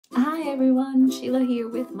Hi everyone, Sheila here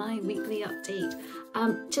with my weekly update.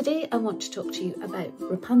 Today I want to talk to you about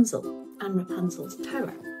Rapunzel and Rapunzel's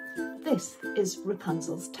Tower. This is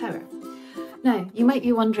Rapunzel's Tower. Now, you might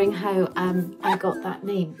be wondering how I got that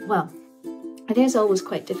name. Well, it is always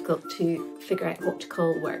quite difficult to figure out what to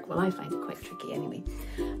call work. Well, I find it quite tricky anyway.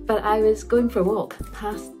 But I was going for a walk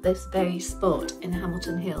past this very spot in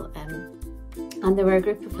Hamilton Hill and there were a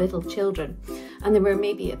group of little children and they were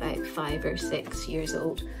maybe about 5 or 6 years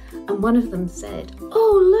old, and one of them said,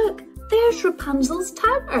 "Oh look, there's Rapunzel's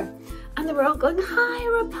Tower," and they were all going, "Hi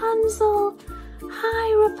Rapunzel,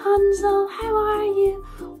 hi Rapunzel, how are you?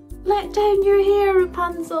 Let down your hair,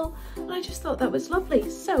 Rapunzel." And I just thought that was lovely,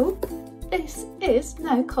 so this is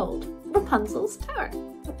now called Rapunzel's Tower.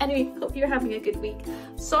 Anyway, hope you're having a good week.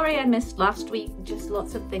 Sorry I missed last week, just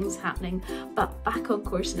lots of things happening, but back on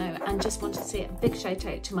course now, and just want to say a big shout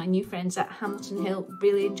out to my new friends at Hamilton Hill.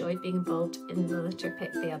 Really enjoyed being involved in the litter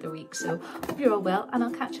pit the other week, so hope you're all well, and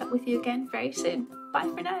I'll catch up with you again very soon. Bye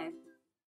for now.